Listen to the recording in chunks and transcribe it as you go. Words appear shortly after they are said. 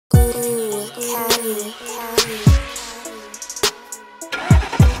What's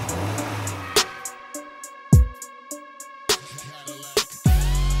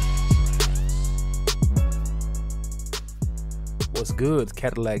good? It's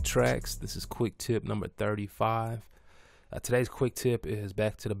Cadillaktrackz. This is quick tip number 35. Today's quick tip is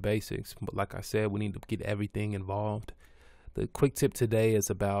back to the basics, but like I said, we need to get everything involved. The quick tip today is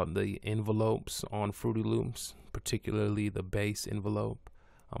about the envelopes on Fruity Loops, particularly the bass envelope.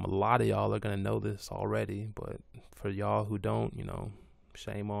 A lot of y'all are going to know this already, but for y'all who don't,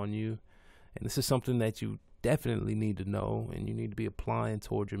 shame on you. And this is something that you definitely need to know and you need to be applying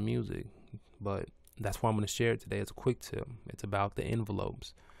toward your music. But that's why I'm going to share it today as a quick tip. It's about the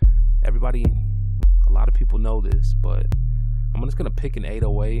envelopes. A lot of people know this, but I'm just going to pick an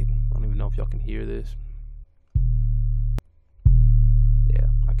 808. I don't even know if y'all can hear this. Yeah,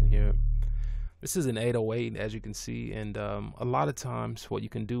 I can hear it. This is an 808, as you can see, and a lot of times what you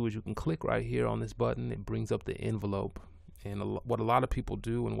can do is you can click right here on this button. It brings up the envelope. And what a lot of people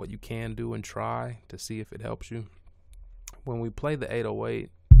do and what you can do and try to see if it helps you. When we play the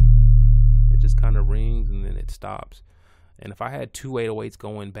 808, it just kind of rings and then it stops. And if I had two 808s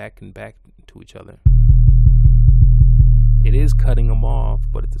going back and back to each other, it is cutting them off,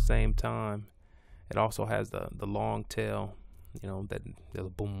 but at the same time, it also has the long tail, that there's a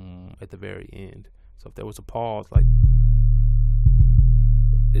boom at the very end. So if there was a pause, like,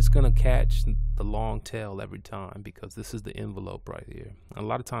 it's gonna catch the long tail every time because this is the envelope right here. And a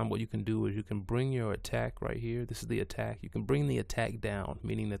lot of time what you can do is you can bring your attack right here. This is the attack. You can bring the attack down,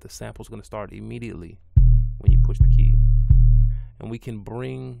 meaning that the sample is gonna start immediately when you push the key. And we can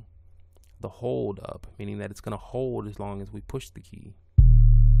bring the hold up, meaning that it's gonna hold as long as we push the key.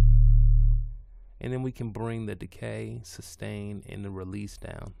 And then we can bring the decay, sustain, and the release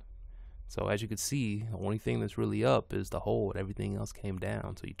down. So as you can see, the only thing that's really up is the hold. Everything else came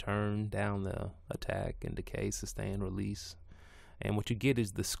down. So you turn down the attack and decay, sustain, release. And what you get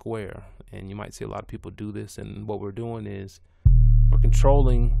is the square. And you might see a lot of people do this. And what we're doing is we're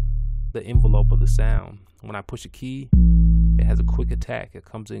controlling the envelope of the sound. When I push a key, it has a quick attack. It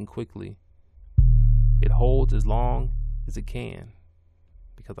comes in quickly. It holds as long as it can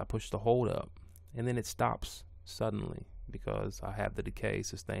because I push the hold up. And then it stops suddenly because I have the decay,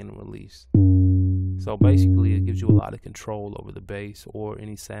 sustain, and release. So basically it gives you a lot of control over the bass or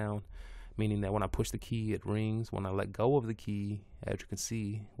any sound, meaning that when I push the key, it rings. When I let go of the key, as you can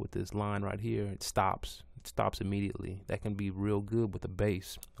see with this line right here, it stops. It stops immediately. That can be real good with the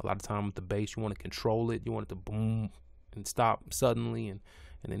bass. A lot of time with the bass, you want to control it. You want it to boom and stop suddenly and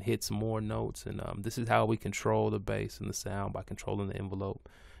then hit some more notes. And this is how we control the bass and the sound, by controlling the envelope.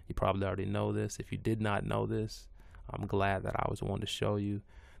 You probably already know this. If you did not know this, I'm glad that I was one to show you.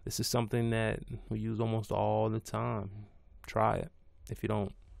 This is something that we use almost all the time. Try it if you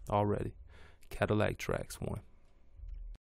don't already. Cadillaktrackz 1.